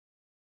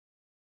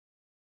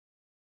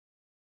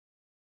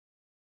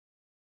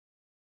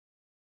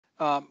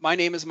My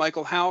name is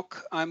Michael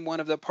Hauck. I'm one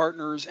of the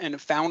partners and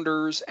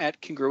founders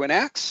at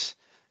congruentX,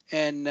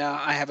 and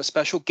I have a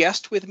special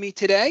guest with me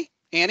today,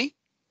 Annie.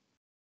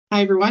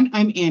 Hi, everyone.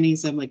 I'm Anne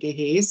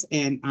Zemlicka-Hayes,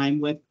 and I'm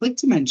with Click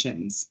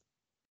Dimensions.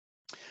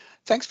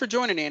 Thanks for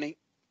joining, Annie.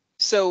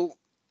 So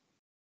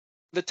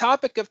the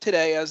topic of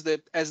today, as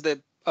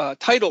the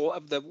title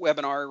of the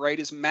webinar, right,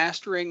 is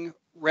Mastering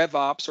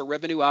RevOps or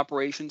Revenue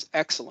Operations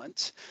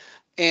Excellence.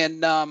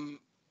 And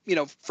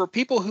for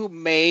people who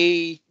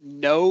may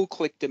know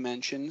Click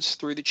Dimensions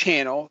through the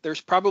channel,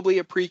 there's probably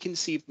a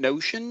preconceived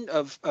notion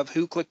of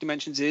who Click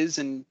Dimensions is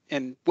and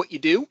what you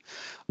do.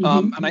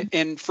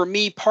 And for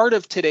me, part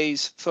of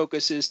today's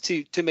focus is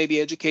to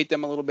maybe educate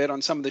them a little bit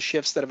on some of the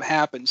shifts that have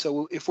happened.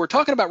 So if we're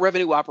talking about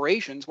revenue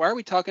operations, why are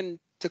we talking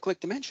to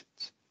Click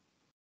Dimensions?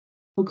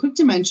 Well, Click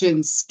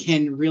Dimensions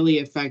can really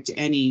affect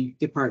any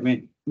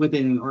department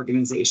within an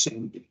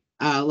organization.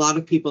 A lot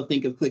of people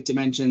think of Click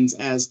Dimensions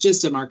as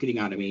just a marketing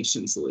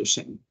automation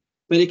solution,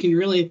 but it can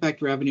really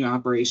affect revenue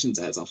operations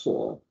as a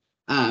whole.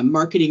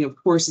 Marketing, of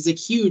course, is a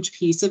huge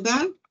piece of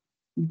that,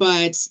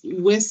 but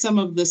with some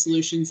of the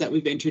solutions that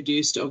we've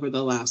introduced over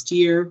the last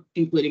year,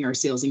 including our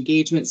sales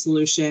engagement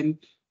solution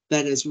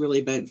that has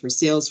really been for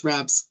sales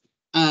reps,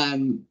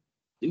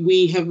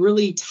 we have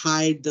really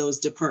tied those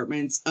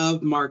departments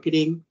of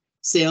marketing,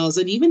 sales,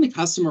 and even the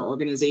customer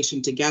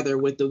organization together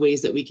with the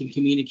ways that we can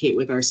communicate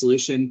with our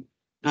solution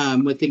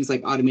with things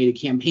like automated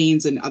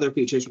campaigns and other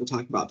features we'll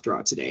talk about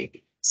throughout today.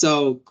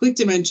 So Click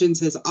Dimensions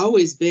has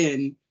always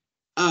been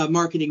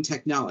marketing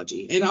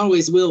technology and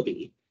always will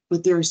be,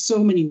 but there are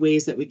so many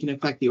ways that we can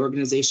affect the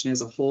organization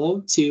as a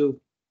whole to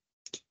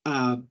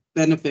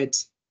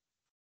benefit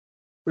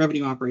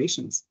revenue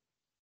operations.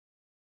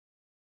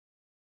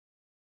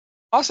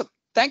 Awesome.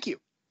 Thank you.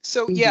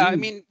 So yeah, I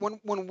mean,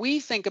 when we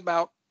think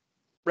about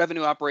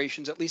revenue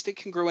operations, at least at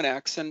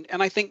congruentX,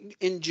 and I think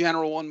in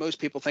general, when most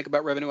people think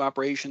about revenue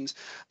operations,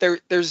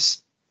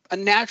 there's a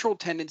natural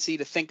tendency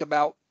to think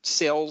about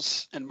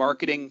sales and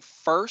marketing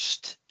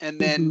first, and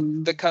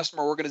then the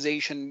customer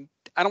organization,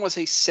 I don't want to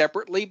say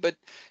separately, but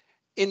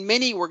in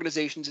many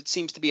organizations, it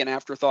seems to be an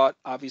afterthought.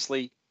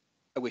 Obviously,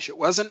 I wish it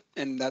wasn't,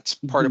 and that's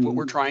part of what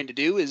we're trying to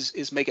do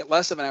is make it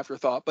less of an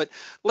afterthought. But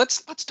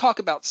let's talk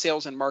about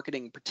sales and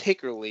marketing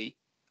particularly.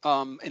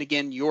 And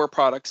again, your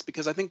products,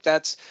 because I think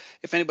that's,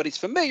 if anybody's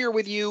familiar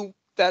with you,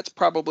 that's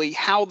probably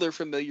how they're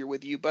familiar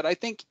with you. But I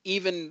think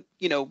even,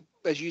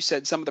 as you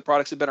said, some of the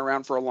products have been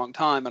around for a long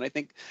time. And I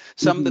think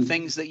some of the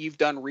things that you've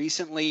done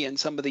recently and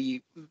some of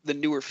the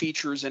newer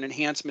features and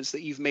enhancements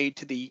that you've made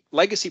to the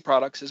legacy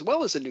products as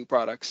well as the new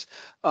products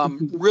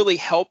really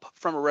help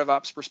from a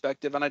RevOps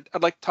perspective. And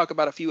I'd like to talk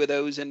about a few of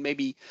those and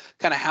maybe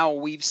kind of how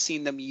we've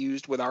seen them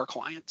used with our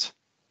clients.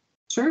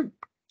 Sure.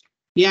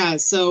 Yeah,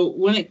 so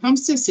when it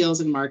comes to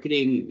sales and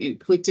marketing,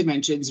 Click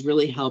Dimensions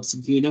really helps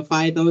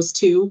unify those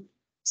two.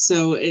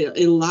 So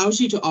it allows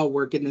you to all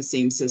work in the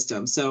same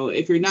system. So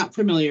if you're not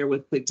familiar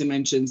with Click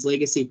Dimensions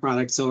legacy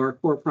products, so our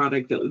core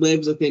product that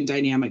lives within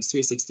Dynamics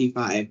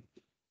 365,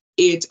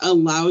 it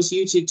allows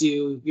you to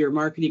do your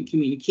marketing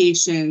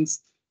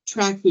communications,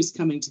 track who's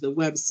coming to the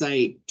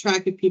website,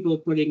 track if people are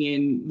putting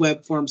in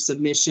web form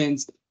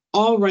submissions,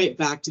 all right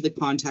back to the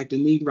contact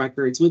and lead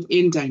records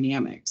within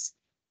Dynamics.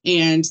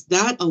 And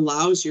that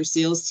allows your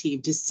sales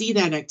team to see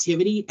that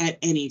activity at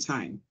any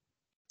time.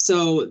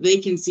 So they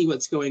can see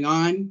what's going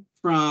on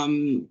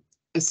from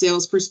a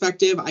sales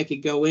perspective. I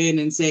could go in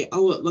and say,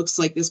 oh, it looks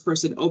like this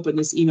person opened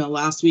this email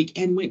last week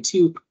and went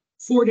to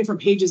 4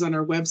 different pages on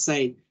our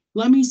website.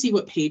 Let me see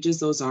what pages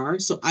those are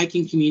so I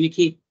can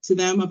communicate to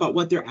them about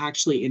what they're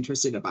actually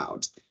interested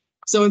about.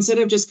 So instead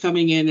of just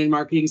coming in and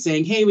marketing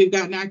saying, hey, we've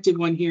got an active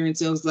one here, and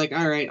sales is like,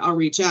 all right, I'll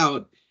reach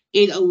out.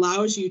 It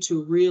allows you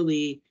to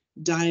really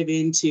dive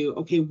into,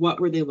 okay, what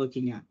were they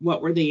looking at?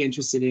 What were they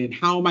interested in?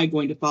 How am I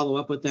going to follow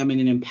up with them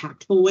in an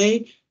impactful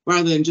way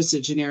rather than just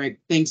a generic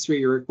thanks for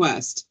your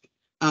request?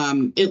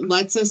 It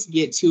lets us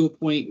get to a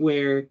point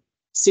where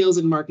sales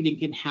and marketing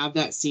can have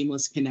that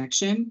seamless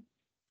connection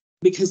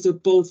because they're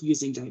both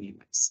using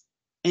Dynamics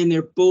and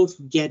they're both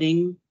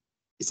getting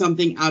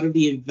something out of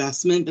the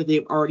investment that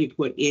they've already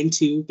put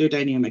into their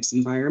Dynamics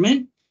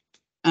environment.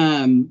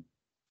 And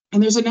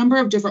there's a number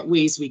of different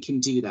ways we can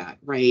do that,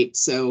 right?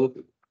 So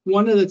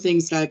one of the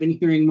things that I've been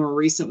hearing more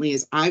recently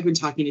is I've been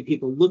talking to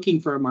people looking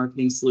for a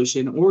marketing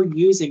solution or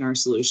using our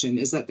solution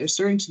is that they're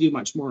starting to do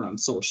much more on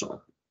social.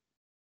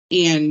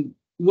 And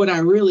what I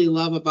really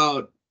love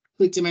about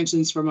Click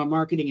Dimensions from a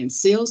marketing and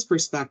sales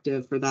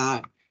perspective for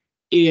that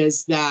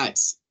is that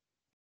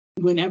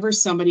whenever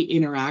somebody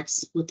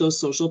interacts with those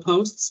social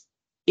posts,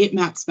 it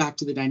maps back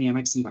to the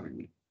Dynamics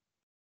environment.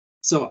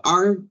 So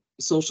our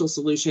social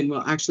solution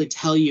will actually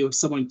tell you if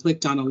someone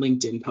clicked on a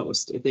LinkedIn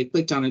post, if they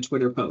clicked on a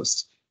Twitter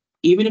post,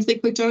 even if they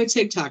clicked on a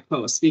TikTok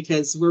post,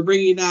 because we're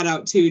bringing that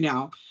out too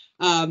now.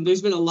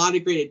 There's been a lot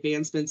of great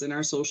advancements in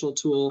our social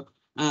tool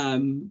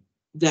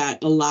that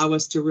allow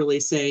us to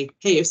really say,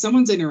 hey, if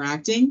someone's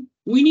interacting,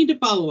 we need to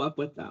follow up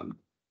with them.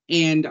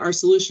 And our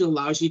solution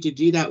allows you to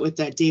do that with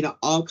that data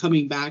all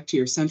coming back to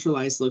your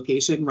centralized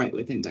location right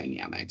within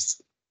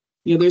Dynamics.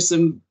 There's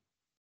some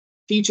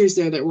features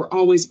there that we're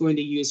always going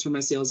to use from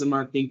a sales and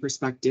marketing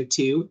perspective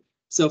too.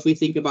 So if we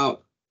think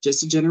about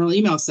just a general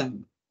email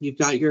send, you've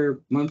got your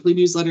monthly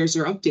newsletters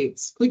or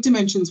updates. Click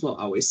Dimensions will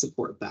always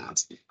support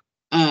that.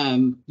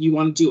 You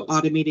want to do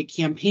automated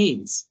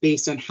campaigns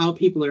based on how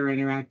people are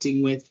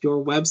interacting with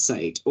your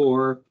website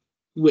or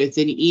with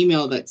an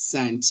email that's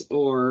sent,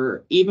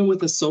 or even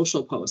with a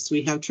social post.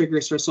 We have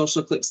triggers for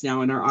social clicks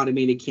now in our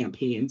automated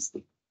campaigns.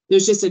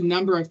 There's just a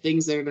number of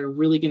things that are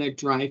really going to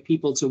drive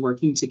people to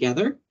working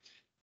together.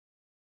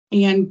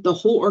 And the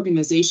whole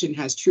organization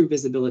has true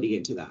visibility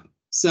into that.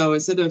 So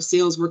instead of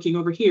sales working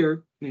over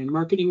here and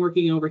marketing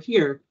working over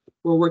here,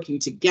 we're working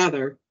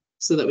together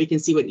so that we can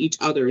see what each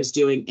other is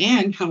doing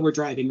and how we're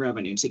driving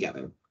revenue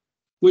together,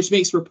 which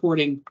makes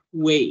reporting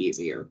way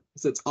easier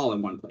because it's all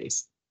in one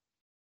place.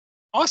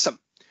 Awesome.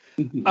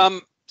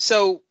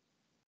 So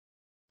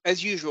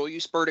as usual,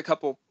 you spurred a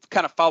couple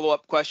kind of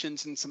follow-up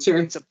questions and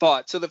some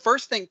thoughts. So the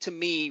first thing to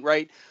me,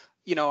 right,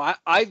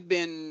 I've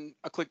been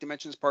a Click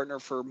Dimensions partner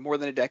for more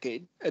than a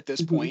decade at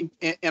this point.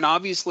 And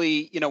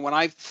obviously, when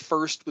I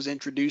first was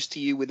introduced to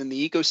you within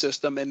the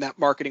ecosystem and that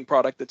marketing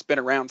product that's been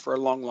around for a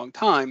long, long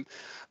time,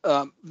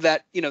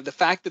 that, the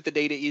fact that the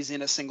data is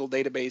in a single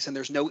database and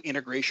there's no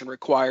integration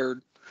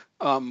required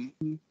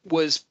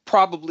was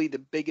probably the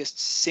biggest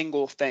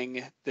single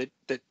thing that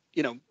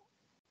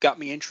got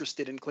me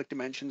interested in Click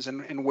Dimensions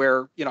and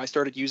where, I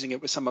started using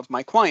it with some of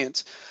my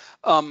clients.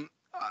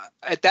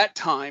 At that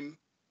time,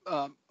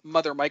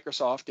 Mother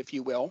Microsoft, if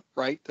you will,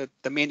 right,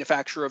 the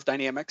manufacturer of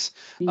Dynamics,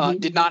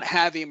 did not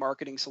have a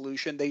marketing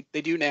solution.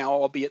 They do now,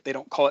 albeit they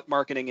don't call it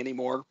marketing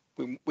anymore.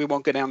 We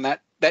won't go down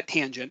that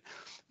tangent.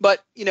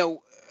 But,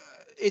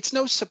 it's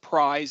no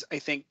surprise, I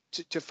think,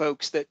 to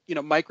folks that,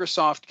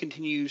 Microsoft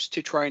continues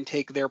to try and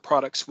take their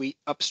product suite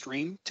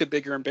upstream to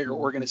bigger and bigger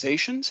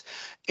organizations.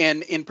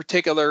 And in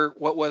particular,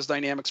 what was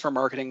Dynamics for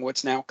Marketing,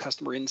 what's now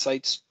Customer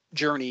Insights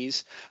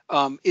Journeys,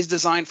 is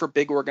designed for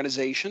big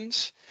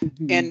organizations.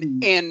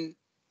 And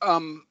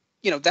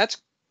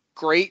that's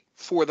great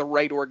for the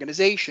right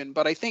organization.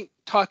 But I think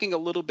talking a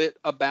little bit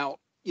about,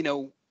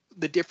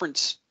 the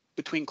difference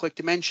between Click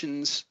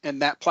Dimensions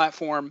and that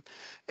platform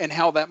and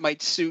how that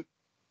might suit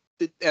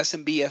the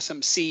SMB,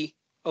 SMC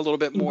a little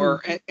bit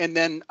more. And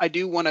then I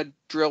do want to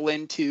drill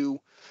into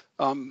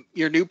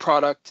your new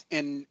product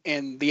and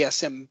the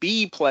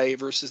SMB play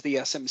versus the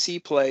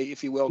SMC play,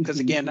 if you will, because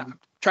again, I'm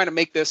trying to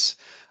make this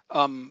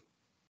impactful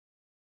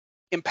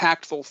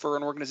for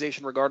an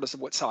organization regardless of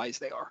what size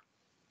they are.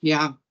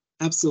 Yeah,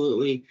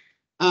 absolutely.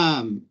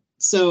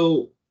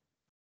 So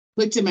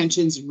Click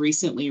Dimensions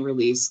recently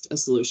released a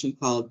solution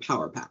called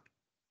Power Pack.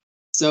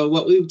 So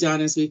what we've done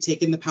is we've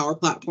taken the Power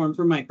Platform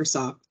from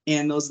Microsoft,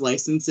 and those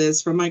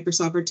licenses from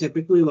Microsoft are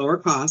typically lower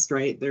cost,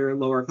 right? They're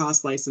lower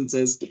cost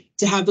licenses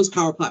to have those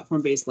Power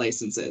Platform based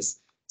licenses.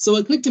 So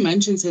what Click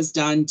Dimensions has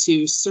done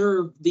to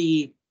serve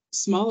the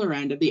smaller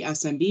end of the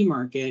SMB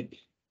market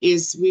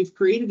is we've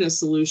created a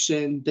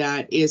solution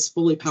that is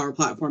fully Power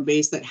Platform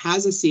based, that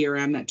has a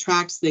CRM that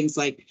tracks things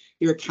like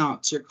your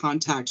accounts, your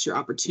contacts, your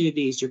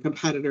opportunities, your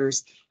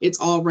competitors.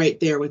 It's all right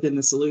there within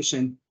the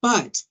solution,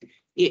 but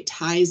it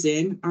ties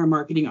in our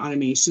marketing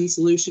automation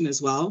solution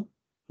as well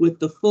with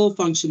the full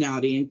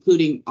functionality,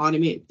 including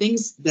automate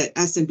things that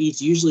SMBs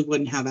usually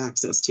wouldn't have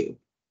access to,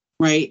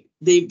 right?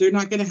 They're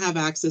not going to have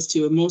access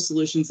to, and most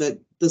solutions that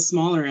the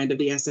smaller end of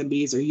the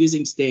SMBs are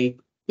using today,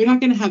 they're not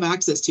going to have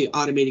access to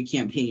automated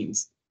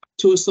campaigns,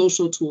 to a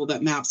social tool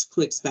that maps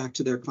clicks back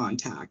to their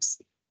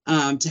contacts,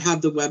 to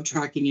have the web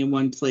tracking in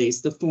one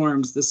place, the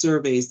forms, the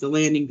surveys, the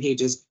landing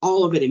pages,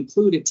 all of it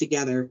included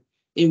together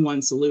in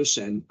one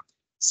solution.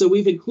 So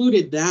we've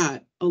included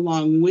that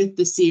along with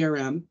the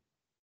CRM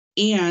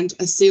and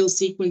a sales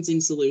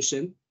sequencing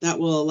solution that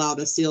will allow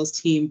the sales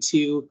team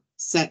to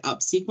set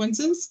up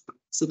sequences.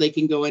 So they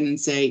can go in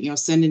and say,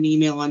 send an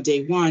email on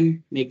day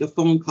one, make a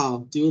phone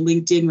call, do a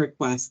LinkedIn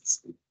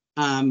requests,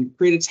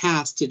 create a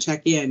task to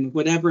check in,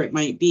 whatever it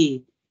might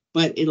be.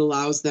 But it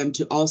allows them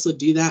to also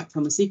do that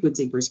from a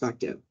sequencing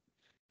perspective.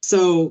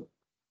 So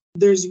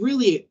there's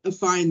really a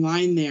fine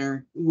line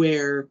there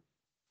where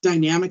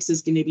Dynamics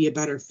is going to be a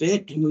better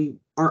fit, and we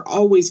are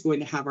always going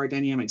to have our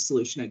Dynamics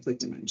solution at Click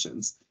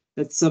Dimensions.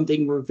 That's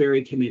something we're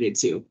very committed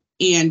to.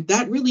 And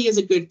that really is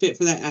a good fit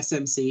for that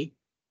SMC,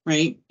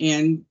 right?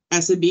 And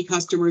SMB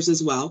customers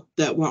as well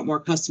that want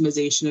more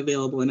customization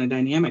available in a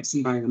Dynamics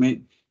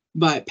environment.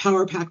 But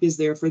Power Pack is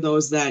there for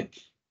those that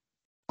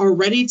are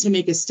ready to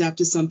make a step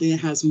to something that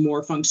has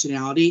more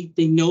functionality.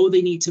 They know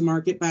they need to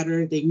market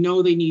better. They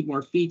know they need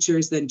more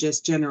features than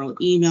just general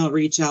email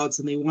reach outs,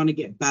 and they want to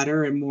get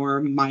better and more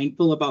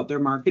mindful about their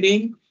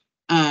marketing,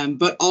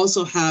 but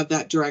also have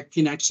that direct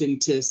connection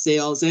to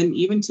sales and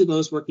even to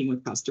those working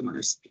with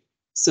customers.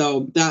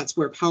 So that's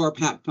where Power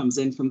Pack comes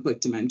in from Click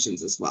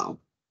Dimensions as well.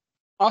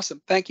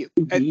 Awesome. Thank you.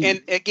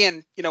 And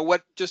again,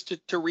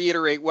 just to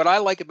reiterate, what I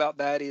like about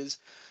that is,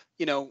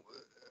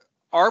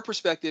 our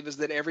perspective is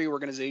that every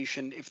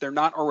organization, if they're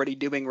not already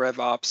doing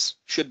RevOps,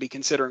 should be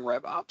considering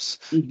RevOps.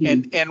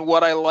 And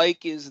what I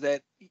like is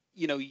that,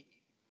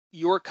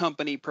 your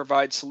company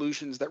provides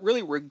solutions that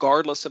really,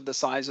 regardless of the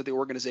size of the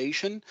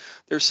organization,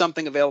 there's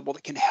something available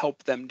that can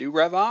help them do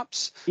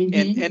RevOps.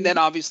 And then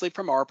obviously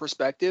from our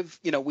perspective,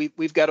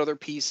 we've got other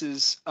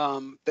pieces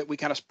that we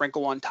kind of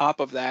sprinkle on top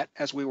of that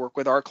as we work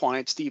with our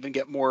clients to even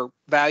get more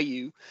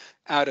value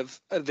out of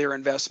their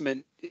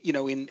investment,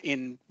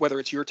 in whether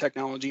it's your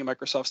technology,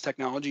 Microsoft's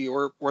technology,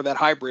 or that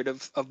hybrid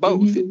of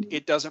both.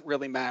 It doesn't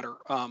really matter.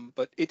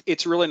 But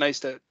it's really nice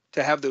to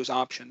have those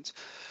options.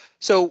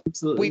 So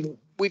Absolutely.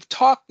 we've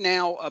talked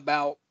now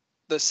about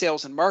the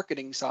sales and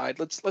marketing side.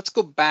 Let's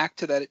go back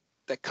to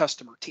that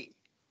customer team,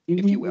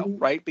 if you will,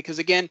 right? Because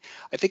again,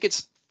 I think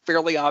it's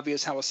fairly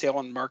obvious how a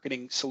sales and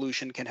marketing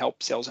solution can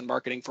help sales and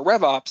marketing for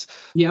RevOps.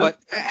 But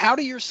how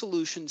do your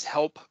solutions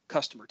help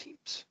customer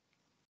teams?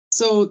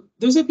 So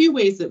there's a few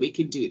ways that we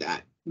can do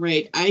that,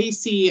 right? I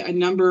see a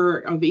number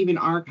of even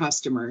our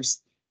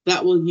customers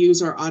that will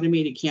use our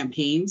automated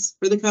campaigns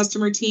for the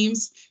customer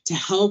teams to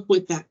help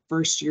with that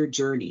first year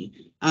journey.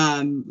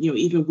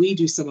 Even we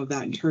do some of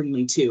that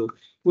internally too,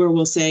 where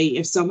we'll say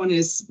if someone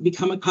has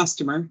become a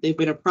customer, they've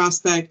been a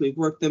prospect, we've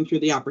worked them through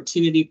the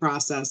opportunity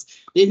process,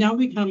 they now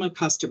become a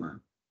customer.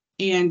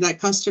 And that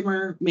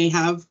customer may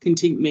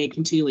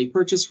continually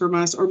purchase from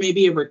us, or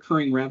maybe a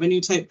recurring revenue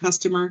type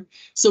customer.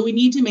 So we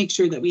need to make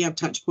sure that we have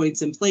touch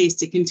points in place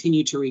to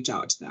continue to reach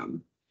out to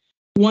them.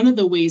 One of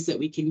the ways that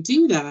we can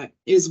do that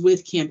is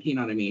with campaign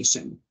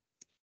automation.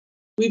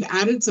 We've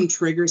added some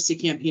triggers to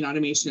campaign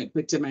automation at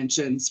Quick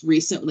Dimensions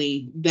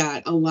recently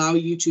that allow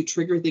you to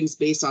trigger things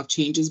based off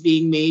changes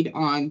being made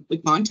on the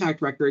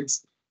contact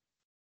records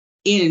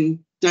in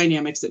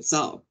Dynamics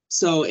itself.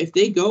 So if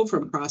they go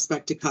from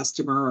prospect to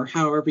customer, or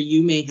however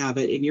you may have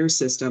it in your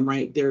system,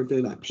 right, they're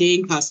that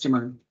paying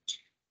customer,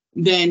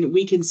 then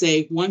we can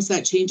say, once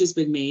that change has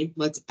been made,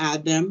 let's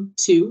add them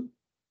to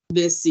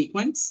this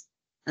sequence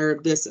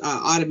or this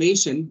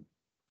automation,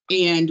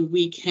 and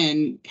we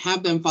can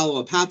have them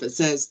follow a path that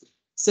says,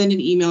 send an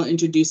email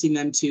introducing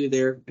them to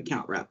their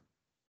account rep.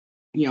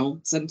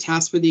 Set a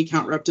task for the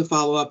account rep to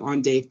follow up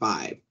on day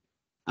 5.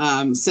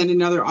 Send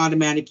another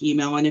automatic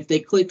email, and if they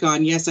click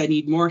on, yes, I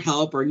need more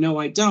help, or no,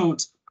 I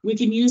don't, we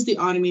can use the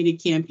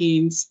automated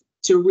campaigns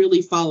to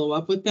really follow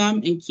up with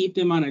them and keep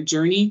them on a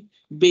journey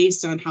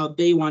based on how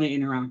they want to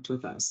interact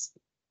with us.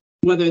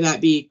 Whether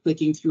that be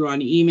clicking through on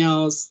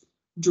emails,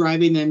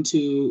 driving them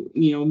to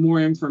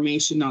more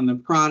information on the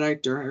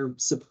product or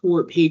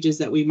support pages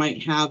that we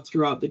might have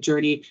throughout the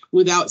journey,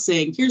 without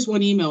saying, here's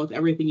one email with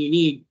everything you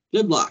need,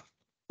 good luck,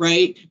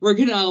 right? We're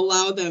going to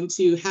allow them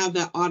to have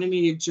that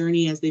automated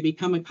journey as they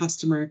become a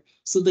customer,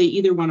 so they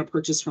either want to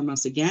purchase from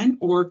us again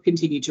or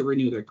continue to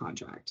renew their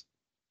contract.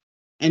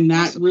 And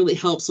that really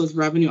helps with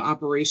revenue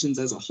operations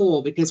as a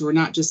whole, because we're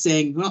not just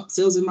saying, well,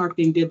 sales and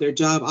marketing did their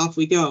job, off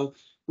we go.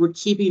 We're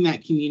keeping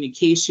that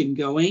communication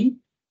going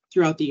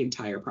throughout the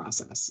entire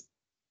process.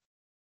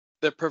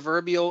 The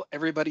proverbial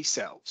everybody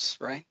sells,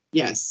 right?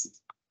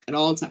 Yes, at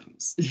all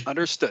times.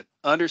 Understood.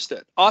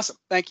 Awesome.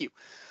 Thank you.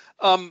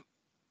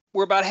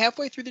 We're about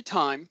halfway through the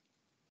time.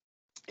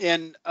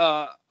 And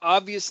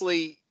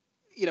obviously,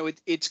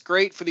 it's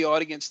great for the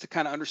audience to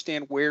kind of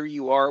understand where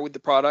you are with the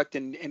product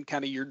and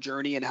kind of your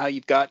journey and how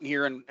you've gotten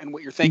here and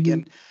what you're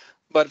thinking.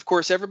 But of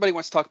course, everybody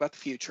wants to talk about the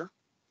future.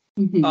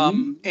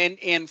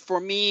 And for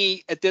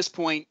me at this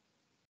point,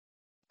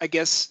 I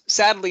guess,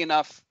 sadly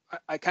enough,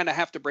 I kind of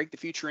have to break the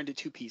future into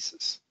 2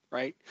 pieces,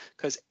 right?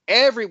 Because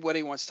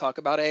everybody wants to talk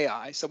about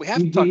AI. So we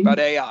have to talk about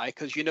AI,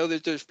 because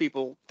that there's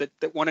people that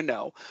want to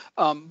know.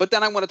 But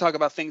then I want to talk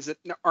about things that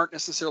aren't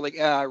necessarily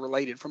AI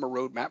related from a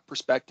roadmap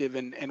perspective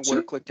and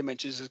where Quick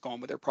Dimensions is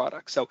going with their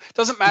product. So it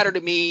doesn't matter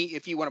to me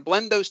if you want to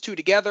blend those 2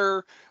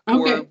 together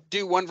or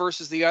do one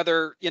versus the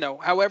other,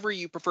 however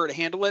you prefer to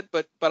handle it.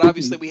 But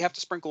obviously we have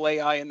to sprinkle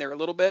AI in there a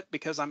little bit,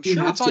 because I'm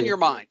sure it's on your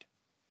mind.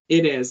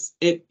 It is.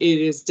 It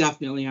is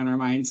definitely on our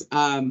minds.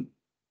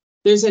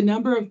 There's a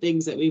number of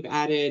things that we've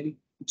added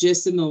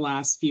just in the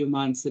last few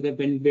months that have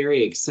been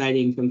very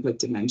exciting from Quick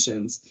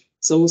Dimensions.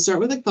 So we'll start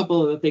with a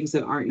couple of the things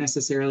that aren't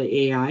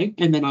necessarily AI,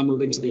 and then I'll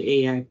move into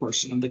the AI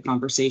portion of the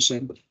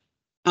conversation.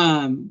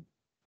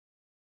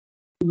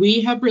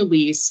 We have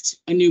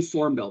released a new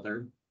form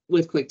builder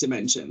with Quick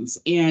Dimensions,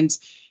 and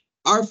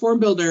our form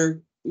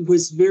builder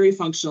was very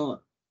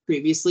functional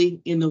previously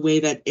in the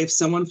way that if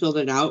someone filled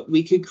it out,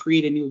 we could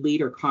create a new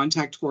lead or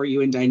contact for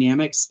you in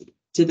Dynamics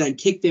to then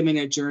kick them in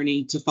a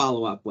journey to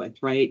follow up with,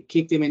 right?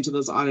 Kick them into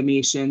those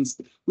automations,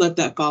 let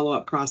that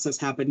follow-up process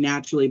happen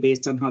naturally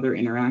based on how they're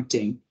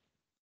interacting.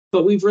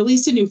 But we've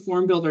released a new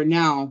form builder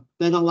now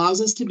that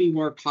allows us to be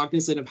more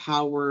cognizant of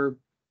how we're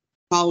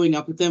following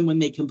up with them when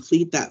they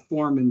complete that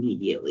form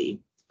immediately.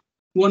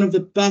 One of the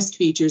best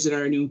features in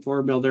our new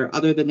form builder,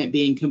 other than it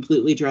being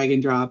completely drag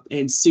and drop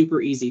and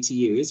super easy to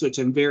use, which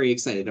I'm very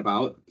excited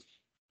about,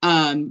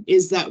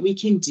 is that we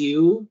can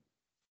do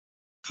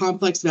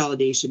complex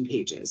validation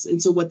pages.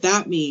 And so what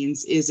that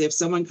means is if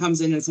someone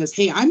comes in and says,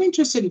 hey, I'm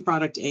interested in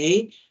product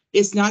A,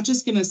 it's not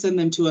just going to send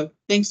them to a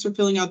thanks for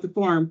filling out the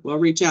form, we'll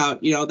reach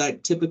out,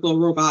 that typical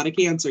robotic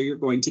answer you're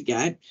going to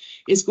get.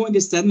 It's going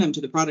to send them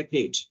to the product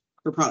page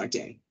for product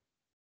A.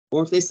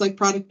 Or if they select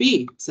product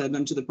B, send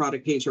them to the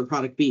product page for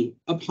product B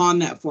upon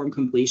that form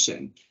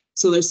completion.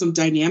 So there's some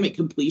dynamic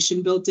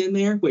completion built in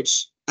there,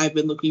 which I've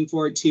been looking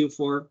forward to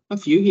for a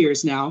few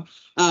years now.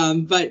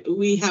 But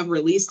we have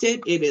released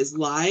it. It is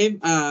live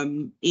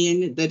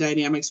in the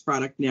Dynamics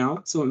product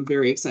now. So I'm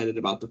very excited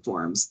about the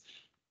forms.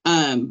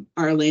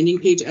 Our landing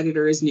page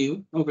editor is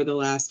new over the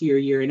last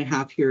year and a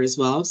half here as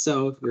well.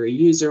 So if you're a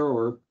user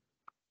or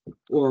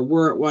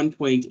were at one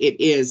point, it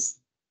is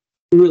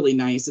really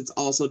nice. It's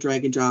also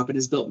drag and drop and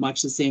is built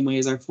much the same way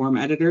as our form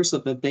editor, so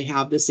that they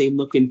have the same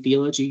look and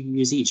feel as you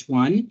use each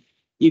one.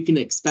 You can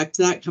expect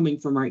that coming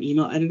from our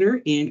email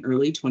editor in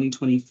early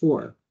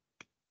 2024.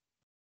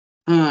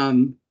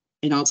 And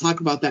I'll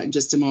talk about that in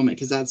just a moment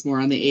because that's more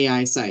on the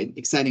AI side.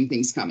 Exciting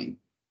things coming.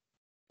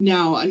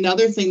 Now,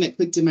 another thing that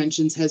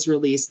ClickDimensions has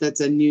released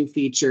that's a new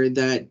feature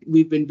that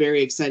we've been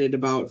very excited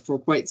about for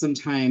quite some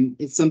time.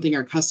 It's something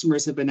our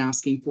customers have been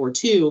asking for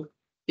too,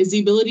 is the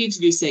ability to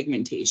do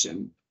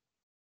segmentation.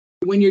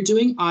 When you're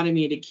doing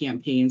automated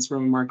campaigns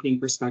from a marketing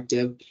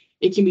perspective,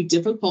 it can be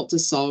difficult to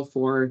solve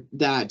for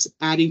that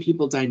adding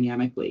people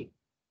dynamically.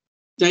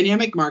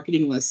 Dynamic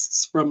marketing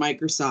lists from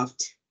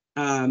Microsoft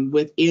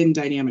within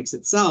Dynamics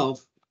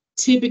itself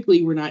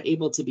typically were not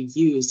able to be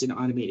used in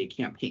automated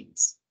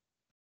campaigns.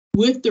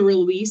 With the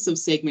release of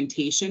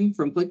segmentation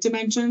from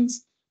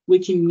ClickDimensions, we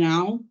can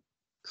now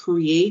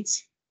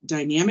create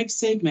dynamic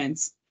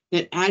segments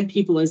that add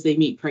people as they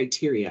meet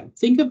criteria.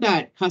 Think of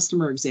that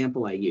customer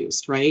example I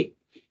used, right?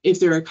 If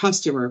they're a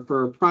customer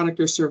for product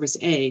or service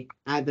A,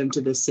 add them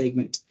to this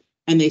segment.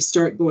 And they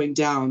start going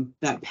down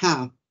that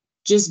path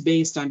just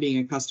based on being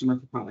a customer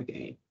for product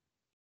A.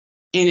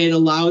 And it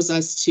allows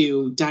us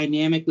to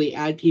dynamically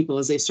add people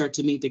as they start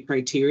to meet the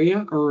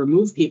criteria or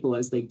remove people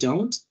as they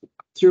don't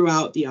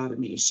throughout the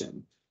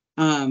automation.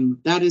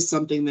 That is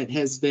something that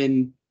has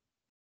been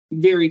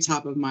very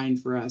top of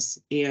mind for us.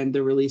 And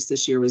the release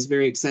this year was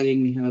very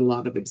exciting. We had a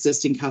lot of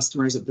existing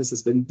customers that this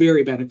has been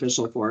very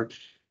beneficial for.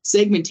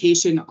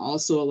 Segmentation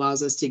also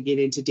allows us to get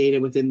into data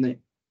within the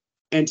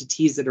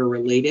entities that are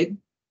related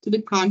to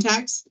the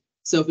contacts.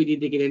 So if we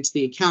need to get into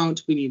the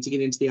account, we need to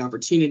get into the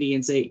opportunity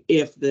and say,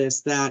 if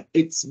this, that.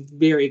 It's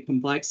very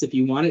complex if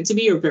you want it to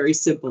be, or very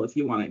simple if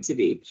you want it to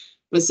be.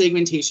 But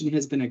segmentation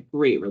has been a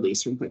great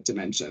release from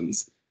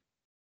ClickDimensions.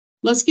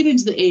 Let's get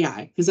into the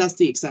AI, because that's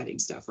the exciting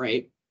stuff,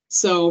 right?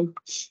 So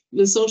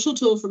the social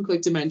tool from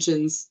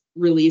ClickDimensions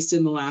released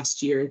in the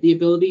last year, the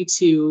ability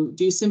to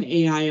do some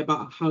AI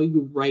about how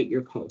you write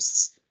your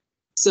posts.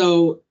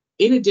 So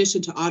in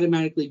addition to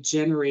automatically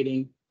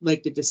generating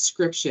like the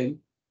description,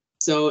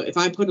 so if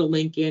I put a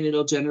link in,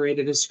 it'll generate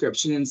a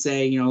description and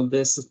say, you know,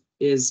 this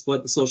is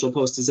what the social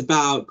post is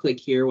about, click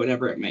here,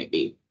 whatever it might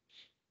be.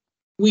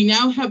 We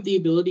now have the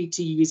ability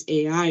to use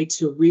AI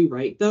to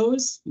rewrite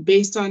those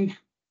based on,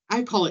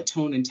 I call it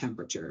tone and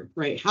temperature,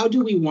 right? How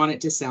do we want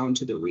it to sound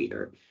to the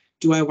reader?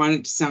 Do I want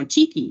it to sound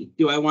cheeky?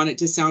 Do I want it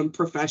to sound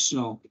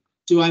professional?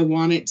 Do I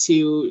want it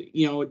to,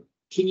 you know,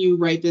 can you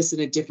write this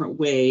in a different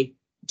way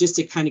just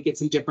to kind of get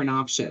some different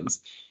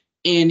options?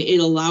 And it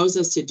allows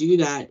us to do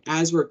that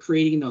as we're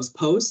creating those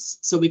posts,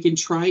 so we can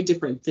try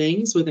different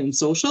things within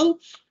social,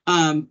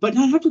 but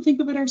not have to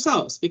think of it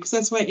ourselves, because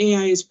that's why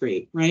AI is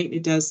great, right?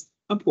 It does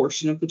a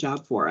portion of the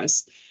job for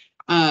us.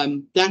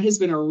 That has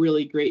been a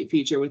really great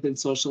feature within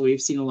social.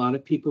 We've seen a lot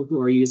of people who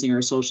are using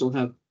our social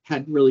have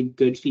had really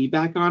good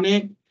feedback on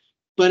it,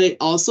 but it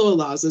also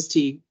allows us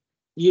to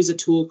use a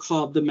tool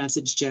called the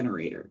message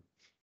generator.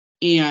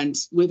 And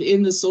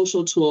within the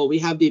social tool, we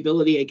have the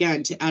ability,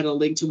 again, to add a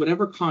link to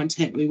whatever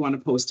content we want to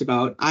post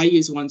about. I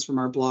use ones from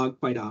our blog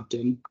quite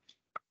often.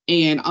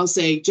 And I'll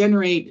say,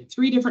 generate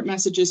 3 different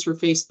messages for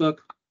Facebook,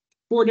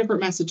 4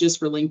 different messages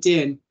for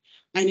LinkedIn,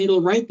 and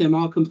it'll write them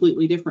all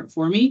completely different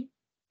for me.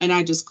 And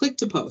I just click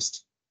to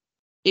post.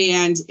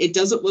 And it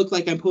doesn't look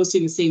like I'm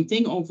posting the same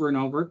thing over and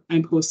over.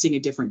 I'm posting a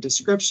different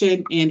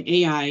description, and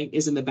AI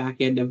is in the back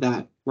end of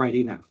that,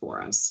 writing that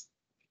for us.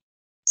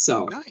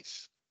 So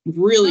nice.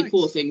 Really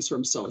cool things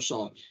from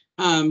social.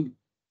 Not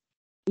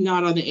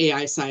on the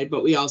AI side,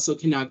 but we also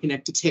can now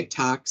connect to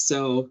TikTok.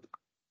 So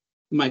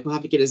Mike will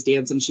have to get his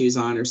dancing shoes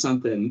on or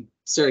something.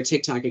 Start a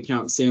TikTok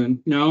account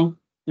soon. No?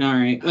 All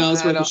right. Well,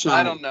 it's worth a shot.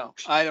 I don't know.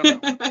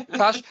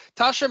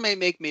 Tasha may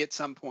make me at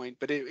some point,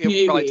 but it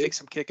will probably take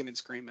some kicking and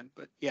screaming.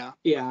 But yeah.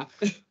 Yeah.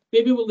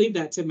 Maybe we'll leave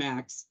that to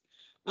Max.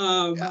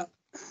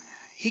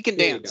 He can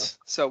dance.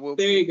 So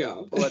there you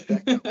go. We'll let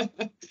that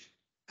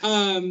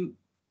go.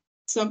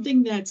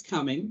 Something that's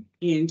coming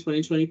in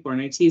 2024,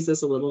 and I teased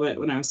this a little bit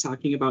when I was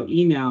talking about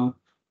email,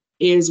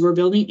 is we're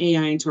building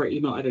AI into our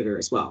email editor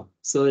as well.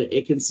 So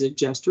it can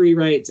suggest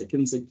rewrites, it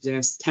can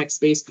suggest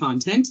text-based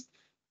content.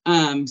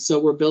 So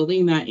we're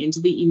building that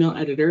into the email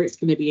editor. It's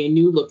going to be a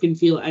new look and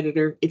feel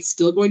editor. It's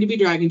still going to be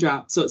drag and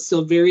drop. So it's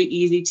still very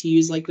easy to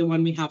use like the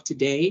one we have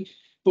today,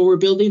 but we're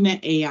building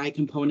that AI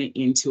component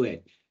into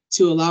it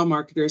to allow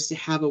marketers to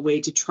have a way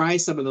to try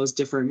some of those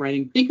different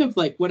writing. Think of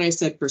like what I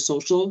said for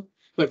social,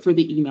 but for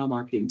the email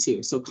marketing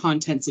too. So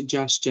content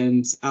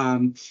suggestions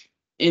and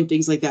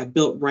things like that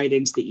built right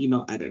into the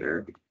email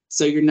editor.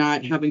 So you're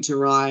not having to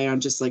rely on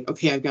just like,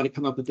 okay, I've got to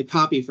come up with the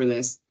copy for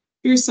this.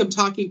 Here's some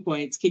talking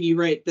points. Can you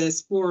write this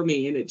for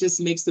me? And it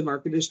just makes the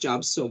marketer's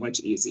job so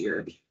much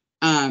easier.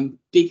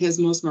 Because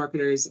most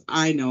marketers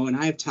I know and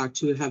I've talked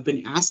to have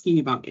been asking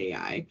about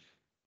AI.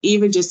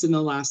 Even just in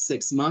the last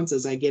 6 months,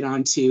 as I get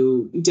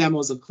onto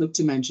demos of Click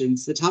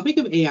Dimensions, the topic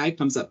of AI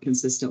comes up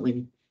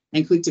consistently.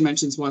 And Click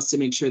Dimensions wants to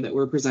make sure that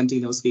we're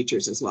presenting those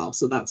features as well.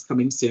 So that's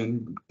coming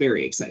soon.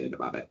 Very excited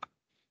about it.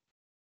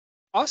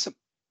 Awesome.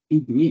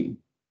 Mm-hmm.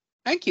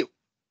 Thank you.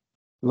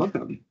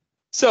 Welcome.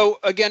 So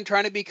again,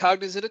 trying to be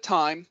cognizant of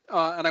time,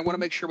 and I want to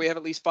make sure we have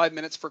at least 5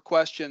 minutes for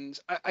questions.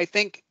 I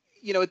think,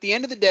 at the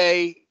end of the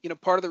day,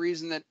 part of the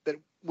reason that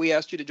we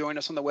asked you to join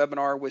us on the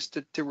webinar was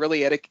to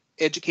really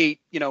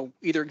educate,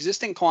 either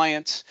existing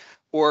clients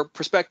or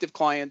prospective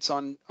clients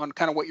on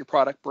kind of what your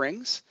product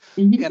brings.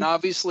 Mm-hmm. And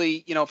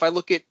obviously, if I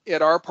look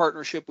at our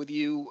partnership with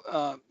you,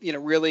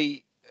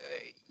 really,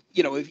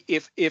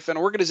 if an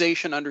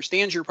organization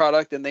understands your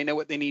product and they know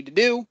what they need to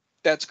do,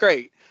 that's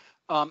great.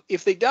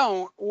 If they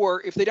don't,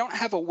 or if they don't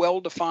have a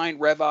well-defined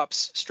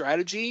RevOps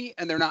strategy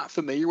and they're not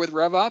familiar with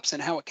RevOps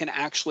and how it can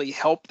actually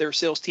help their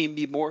sales team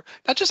be more,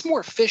 not just more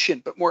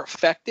efficient, but more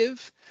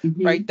effective,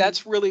 mm-hmm. right?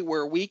 That's really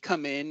where we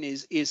come in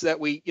is that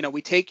we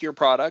take your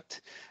product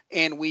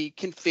and we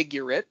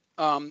configure it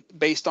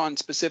based on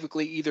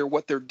specifically either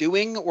what they're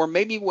doing or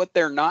maybe what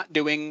they're not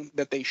doing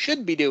that they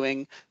should be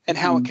doing and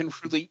how mm-hmm.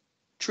 it can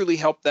truly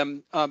help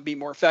them be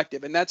more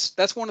effective. And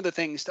that's one of the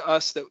things to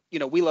us that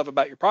we love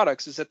about your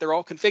products is that they're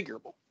all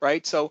configurable,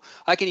 right? So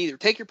I can either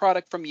take your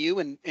product from you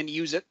and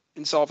use it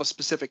and solve a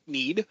specific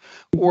need,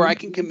 or I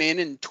can come in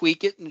and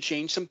tweak it and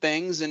change some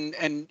things and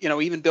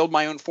even build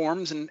my own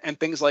forms and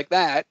things like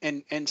that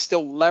and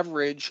still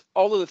leverage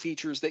all of the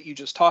features that you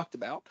just talked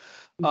about.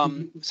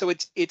 So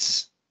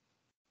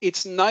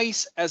it's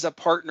nice as a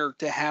partner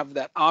to have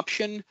that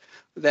option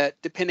that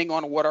depending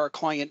on what our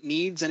client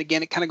needs, and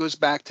again, it kind of goes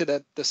back to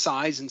the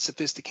size and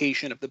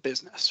sophistication of the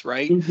business,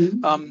 right?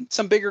 Mm-hmm.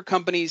 Some bigger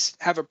companies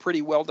have a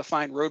pretty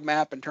well-defined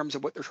roadmap in terms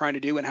of what they're trying to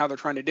do and how they're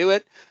trying to do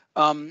it.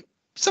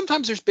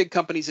 Sometimes there's big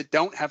companies that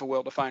don't have a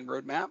well-defined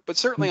roadmap, but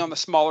certainly on the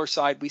smaller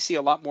side, we see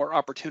a lot more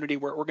opportunity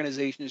where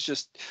organizations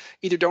just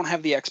either don't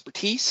have the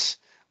expertise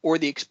or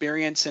the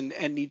experience and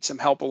need some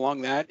help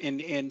along that.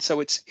 And so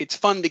it's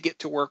fun to get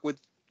to work with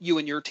you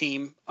and your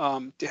team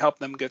to help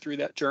them go through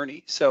that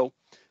journey. So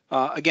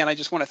again, I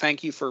just want to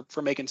thank you for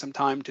making some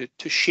time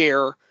to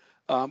share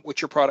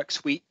what your product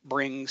suite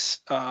brings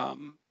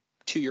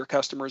to your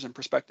customers and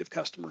prospective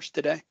customers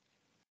today.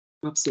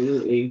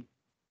 Absolutely.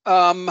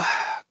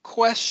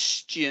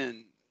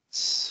 Questions.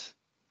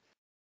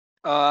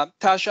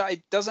 Tasha,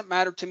 it doesn't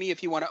matter to me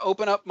if you want to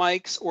open up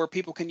mics or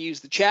people can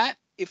use the chat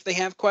if they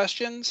have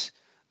questions.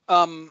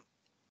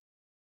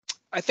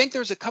 I think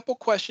there's a couple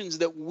questions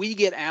that we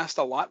get asked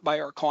a lot by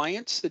our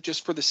clients that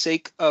just for the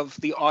sake of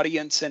the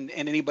audience and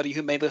anybody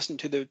who may listen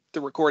to the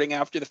recording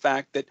after the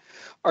fact that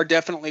are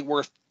definitely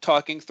worth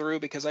talking through,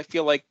 because I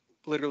feel like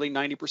literally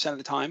 90% of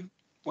the time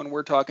when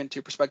we're talking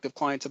to prospective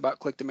clients about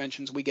Click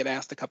Dimensions, we get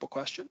asked a couple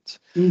questions.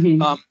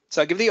 Mm-hmm.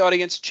 So I'll give the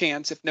audience a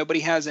chance. If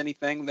nobody has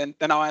anything, then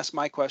I'll ask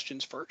my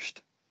questions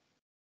first.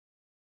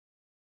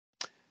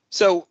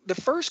 So the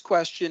first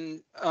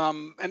question,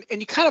 and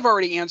you kind of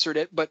already answered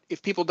it, but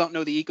if people don't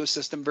know the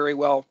ecosystem very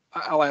well,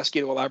 I'll ask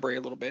you to elaborate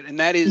a little bit. And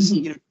that is,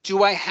 mm-hmm.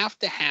 Do I have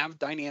to have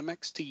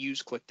Dynamics to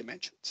use Click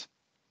Dimensions?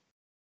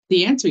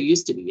 The answer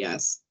used to be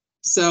yes.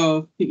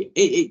 So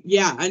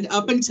yeah, and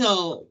up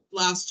until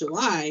last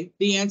July,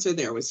 the answer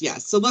there was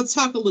yes. So let's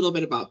talk a little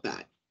bit about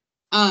that.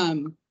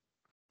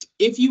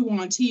 If you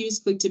want to use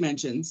Click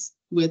Dimensions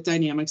with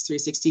Dynamics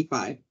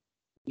 365,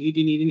 you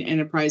do need an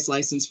enterprise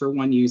license for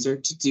one user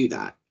to do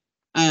that.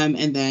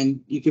 And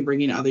then you can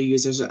bring in other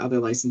users at other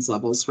license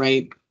levels,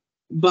 right?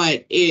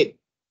 But it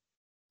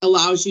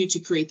allows you to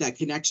create that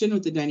connection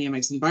with the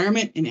Dynamics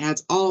environment and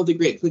adds all of the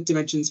great Click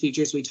Dimensions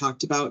features we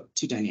talked about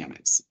to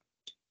Dynamics.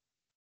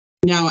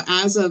 Now,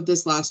 as of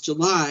this last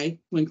July,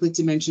 when Click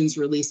Dimensions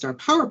released our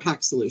Power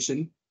Pack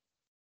solution,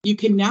 you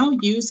can now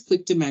use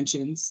Click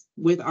Dimensions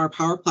with our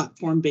Power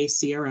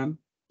Platform-based CRM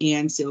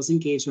and sales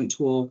engagement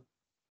tool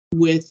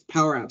with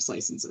Power Apps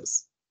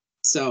licenses.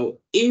 So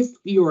if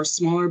you're a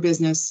smaller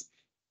business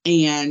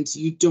and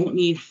you don't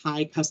need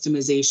high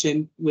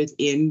customization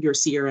within your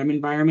CRM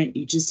environment,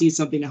 you just need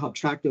something to help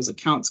track those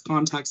accounts,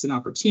 contacts, and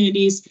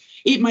opportunities,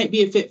 it might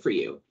be a fit for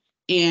you.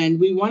 And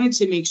we wanted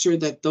to make sure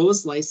that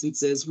those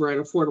licenses were at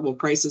affordable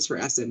prices for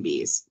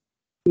SMBs,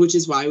 which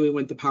is why we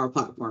went the Power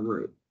Platform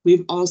route.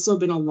 We've also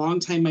been a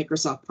longtime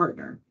Microsoft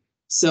partner.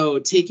 So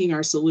taking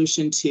our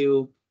solution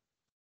to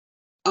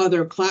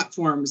other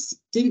platforms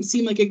didn't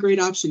seem like a great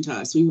option to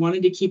us. We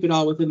wanted to keep it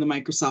all within the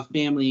Microsoft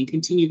family and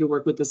continue to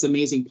work with this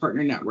amazing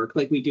partner network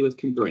like we do with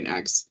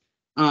congruentX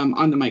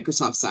on the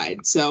Microsoft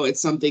side. So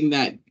it's something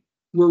that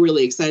we're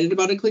really excited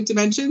about at Click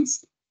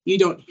Dimensions. You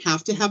don't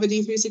have to have a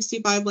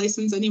D365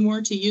 license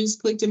anymore to use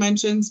Click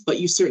Dimensions, but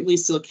you certainly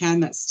still can.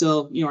 That's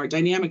still, our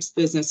Dynamics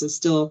business is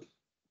still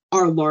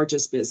our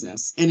largest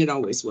business, and it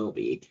always will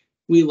be.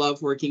 we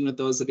love working with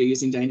those that are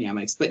using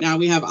Dynamics. But now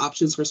we have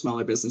options for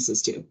smaller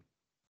businesses too.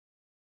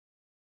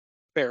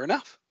 Fair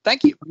enough.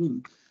 Thank you.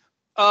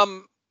 Mm-hmm.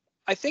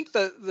 I think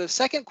the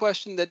second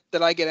question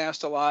that I get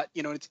asked a lot,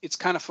 it's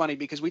kind of funny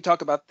because we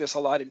talk about this a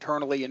lot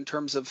internally in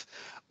terms of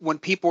when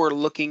people are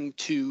looking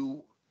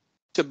to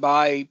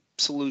buy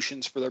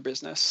solutions for their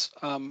business,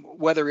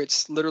 whether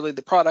it's literally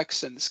the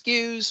products and the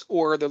SKUs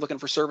or they're looking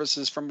for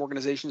services from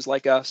organizations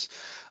like us.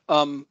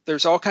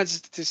 There's all kinds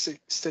of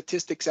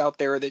statistics out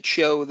there that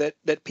show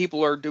that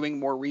people are doing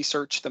more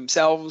research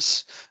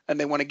themselves and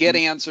they want to get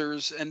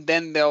answers, and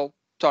then they'll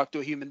talk to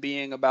a human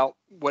being about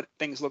what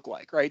things look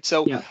like, right?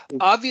 So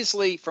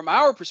obviously from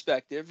our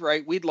perspective,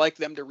 right, we'd like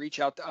them to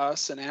reach out to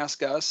us and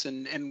ask us,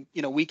 and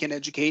we can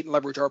educate and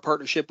leverage our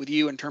partnership with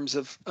you in terms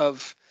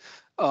of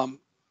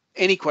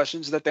any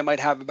questions that they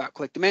might have about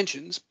Click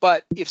Dimensions.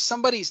 But if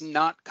somebody's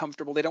not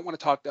comfortable, they don't want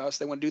to talk to us,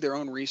 they want to do their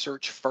own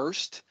research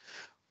first,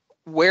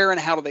 where and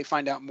how do they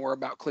find out more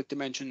about Click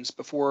Dimensions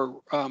before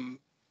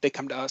they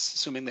come to us,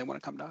 assuming they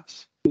want to come to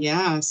us?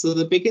 Yeah, so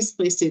the biggest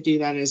place to do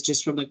that is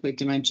just from the Click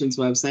Dimensions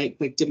website,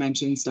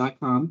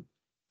 clickdimensions.com.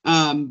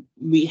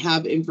 We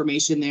have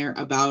information there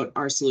about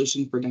our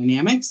solution for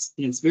Dynamics,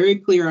 and it's very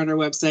clear on our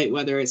website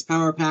whether it's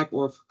PowerPack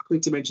or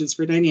Click Dimensions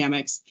for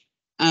Dynamics.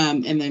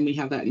 And then we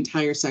have that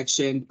entire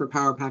section for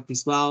PowerPack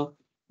as well.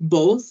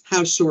 Both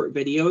have short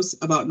videos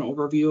about an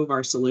overview of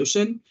our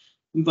solution,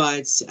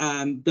 but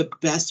the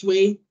best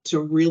way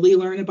to really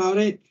learn about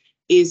it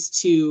is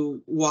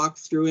to walk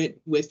through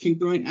it with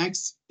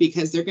congruentX,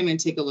 because they're going to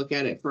take a look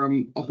at it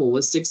from a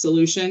holistic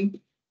solution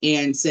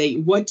and say,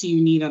 what do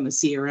you need on the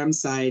CRM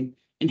side,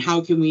 and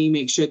how can we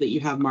make sure that you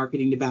have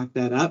marketing to back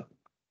that up?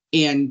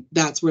 And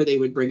that's where they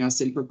would bring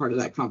us in for part of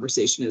that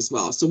conversation as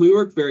well. So we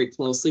work very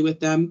closely with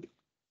them.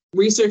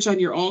 Research on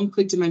your own,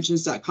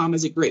 clickdimensions.com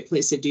is a great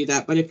place to do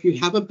that. But if you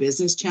have a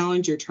business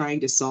challenge you're trying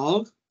to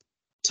solve,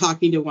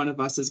 talking to one of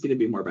us is going to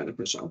be more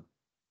beneficial.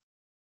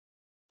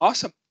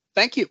 Awesome.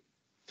 Thank you.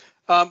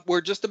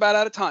 We're just about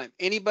out of time.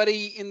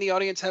 Anybody in the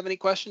audience have any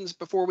questions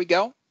before we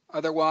go?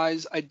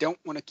 Otherwise, I don't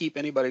want to keep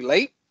anybody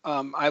late.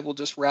 I will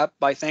just wrap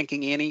by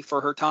thanking Annie for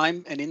her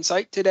time and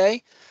insight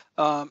today,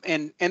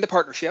 and the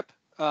partnership.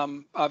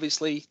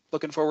 Obviously,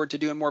 looking forward to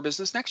doing more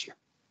business next year.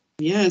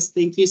 Yes,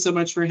 thank you so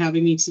much for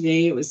having me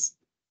today. It was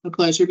a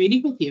pleasure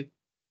meeting with you.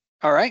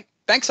 All right.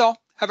 Thanks all.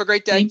 Have a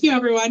great day. Thank you,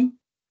 everyone.